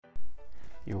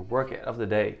Your workout of the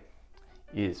day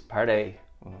is part A,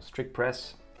 strict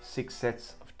press, 6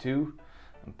 sets of 2,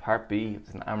 and part B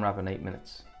is an AMRAP in 8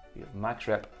 minutes. You have max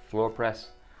rep floor press,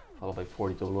 followed by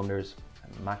 40 double unders,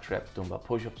 and max rep dumbbell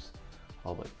push-ups,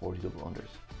 followed by 40 double unders.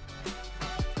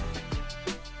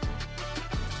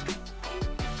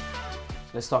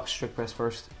 Let's talk strict press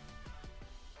first.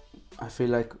 I feel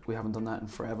like we haven't done that in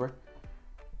forever.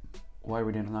 Why are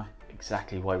we doing that?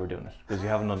 Exactly why we're doing it, because we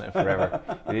haven't done it in forever.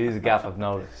 It is a gap I've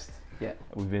noticed. Yeah.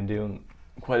 We've been doing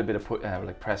quite a bit of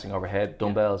like pressing overhead,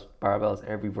 dumbbells, barbells,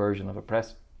 every version of a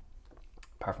press,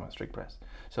 apart from a strict press.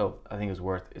 So I think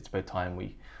it's about time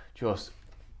we just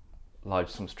lodge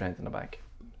some strength in the bank.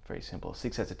 Very simple.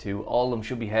 6 sets of 2. All of them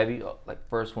should be heavy. Like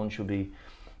first one should be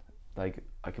like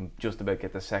I can just about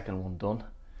get the second one done,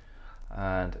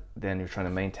 and then you're trying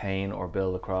to maintain or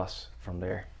build across from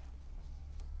there.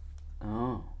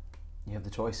 Oh, you have the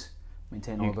choice.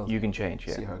 Maintain or build. You can change,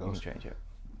 yeah. See how it goes. You can change, yeah.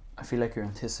 I feel like you're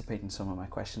anticipating some of my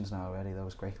questions now already. That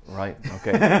was great. Right.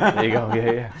 Okay. There you go.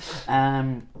 Yeah.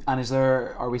 And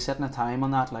are we setting a time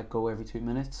on that? Like go every 2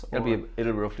 minutes? It'll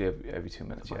be roughly every 2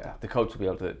 minutes. Yeah. The coach will be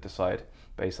able to decide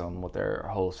based on what their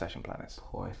whole session plan is.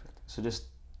 Perfect. So just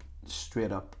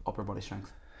straight up upper body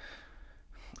strength.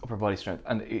 Upper body strength,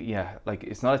 and yeah, like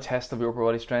it's not a test of your upper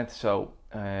body strength. So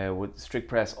with strict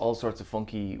press, all sorts of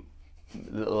funky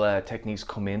little techniques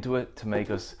come into it to make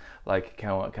us like,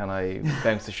 can I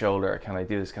bounce the shoulder? Can I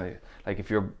do this? Like if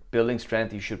you're building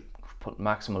strength, you should put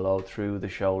maximum load through the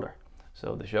shoulder.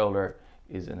 So the shoulder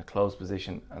is in a closed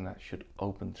position, and that should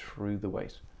open through the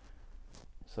weight.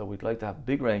 So we'd like to have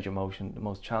big range of motion, the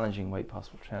most challenging weight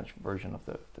possible, version of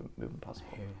the movement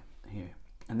possible. Here.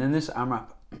 And then this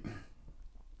AMRAP,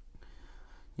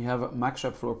 you have max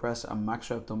rep floor press and max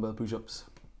rep dumbbell push-ups.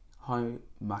 How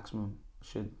maximum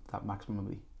should that maximum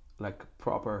be? Like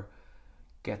proper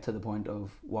get to the point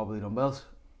of wobbly dumbbells,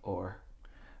 or?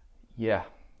 Yeah,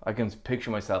 I can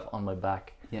picture myself on my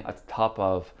back at the top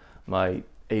of my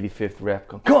 85th rep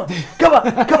going, come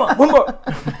on, one more.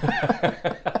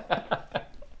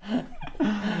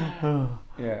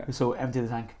 Yeah. So empty the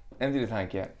tank. Empty the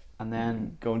tank, yeah. And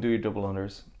then go and do your double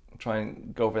unders. Try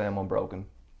and go for them unbroken.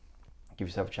 Give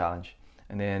yourself a challenge.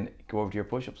 And then go over to your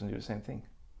push-ups and do the same thing.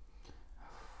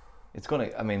 It's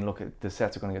gonna, I mean, look, the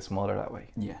sets are gonna get smaller that way.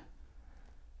 Yeah.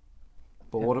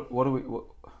 But what do we,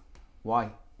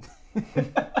 why?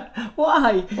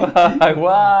 Why?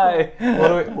 Why?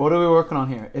 What are we working on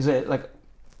here? Is it like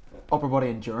upper body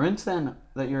endurance then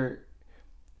that you're?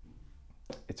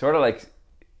 It's sort of like,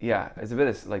 yeah, it's a bit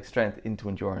of like strength into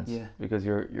endurance. Yeah. Because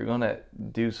you're gonna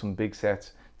do some big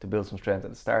sets to build some strength at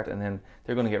the start, and then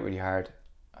they're gonna get really hard,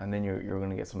 and then you're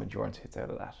gonna get some endurance hits out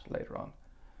of that later on.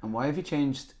 And why have you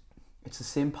changed? It's the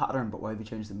same pattern, but why have you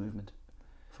changed the movement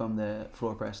from the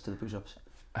floor press to the push-ups?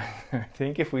 I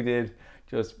think if we did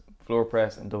just floor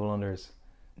press and double unders,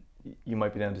 you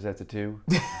might be down to sets of 2.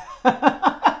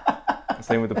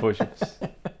 Same with the push-ups.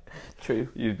 True.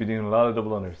 You'd be doing a lot of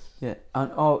double unders. Yeah.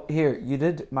 And here you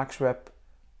did max rep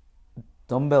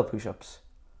dumbbell push-ups.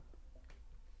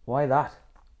 Why that?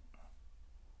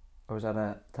 Or is that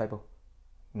a typo?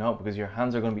 No, because your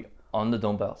hands are going to be on the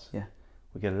dumbbells. Yeah.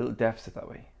 We get a little deficit that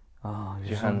way. Oh,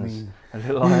 your hands a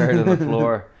little higher than the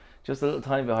floor, just a little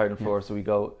tiny bit higher than the floor, so we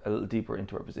go a little deeper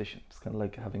into our position. It's kind of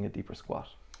like having a deeper squat.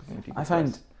 I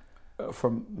find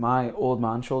from my old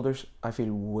man shoulders, I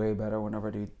feel way better whenever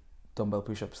I do dumbbell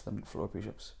push-ups than floor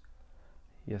push-ups.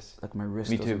 Yes. Like my wrist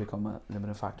doesn't become a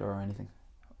limiting factor or anything.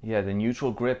 Yeah, the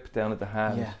neutral grip down at the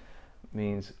hand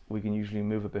means we can usually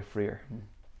move a bit freer.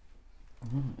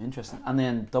 Interesting. And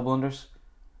then double unders,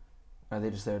 are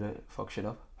they just there to fuck shit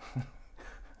up?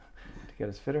 To get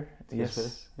us fitter? Yes.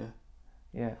 Fitter?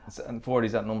 Yeah. Yeah. And 40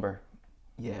 is that number?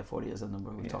 Yeah, 40 is that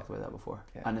number. We talked about that before.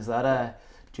 Yeah. And is that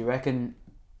do you reckon,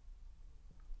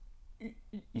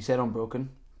 you said unbroken,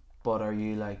 but are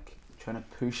you like trying to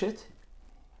push it,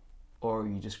 or are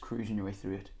you just cruising your way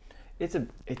through it? It's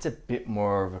a bit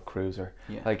more of a cruiser.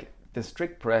 Yeah. Like the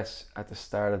strict press at the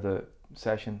start of the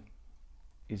session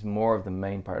is more of the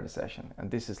main part of the session,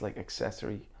 and this is like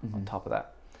accessory on top of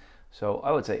that. So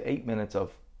I would say 8 minutes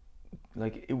of,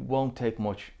 like, it won't take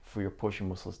much for your pushing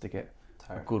muscles to get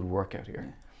a good workout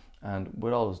here. Yeah. And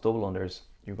with all those double unders,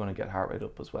 you're going to get heart rate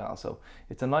up as well. So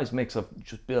it's a nice mix of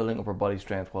just building upper body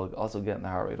strength while also getting the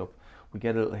heart rate up. We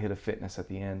get a little hit of fitness at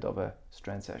the end of a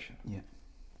strength session. Yeah,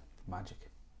 magic.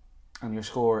 And your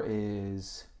score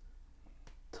is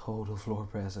total floor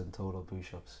press and total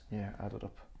push-ups. Yeah, add it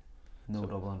up. No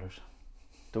double unders.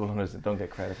 Double unders, don't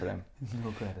get credit for them.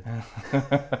 No credit.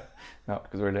 No,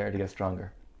 because we're there to get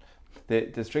stronger.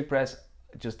 The strict press,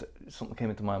 just something came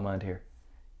into my mind here.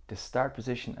 the start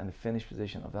position and the finish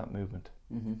position of that movement,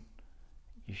 Mm-hmm.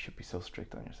 you should be so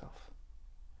strict on yourself.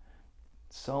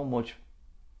 So much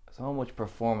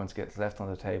performance gets left on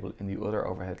the table in the other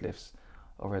overhead lifts,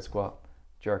 overhead squat,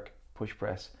 jerk, push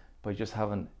press, by just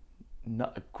having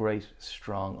not a great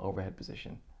strong overhead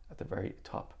position at the very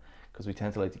top, because we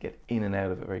tend to like to get in and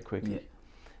out of it very quickly. Yeah.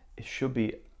 It should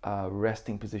be a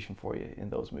resting position for you in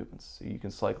those movements. So you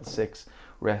can cycle 6,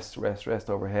 rest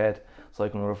overhead,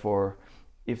 cycle another 4.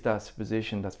 If that's a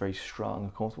position that's very strong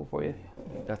and comfortable for you,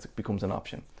 that becomes an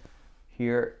option.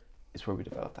 Here is where we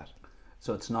develop that.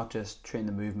 So it's not just train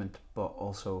the movement, but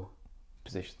also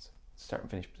Positions, start and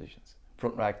finish positions,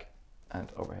 front rack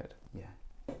and overhead. yeah.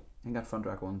 I think that front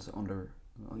rack one's under.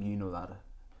 Well, you know that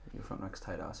your front rack's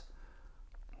tight ass.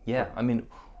 Yeah, I mean,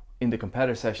 in the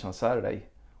competitor session on Saturday,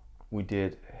 we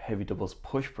did heavy doubles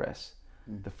push press.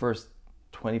 The first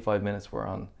 25 minutes were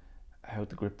on how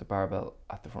to grip the barbell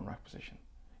at the front rack position.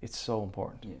 It's so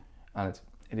important. Yeah. And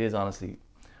it is honestly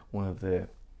one of the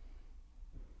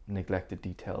neglected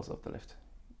details of the lift,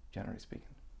 generally speaking.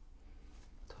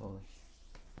 Totally.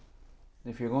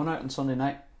 If you're going out on Sunday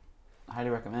night, I highly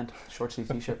recommend short sleeve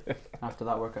t-shirt after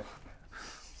that workout.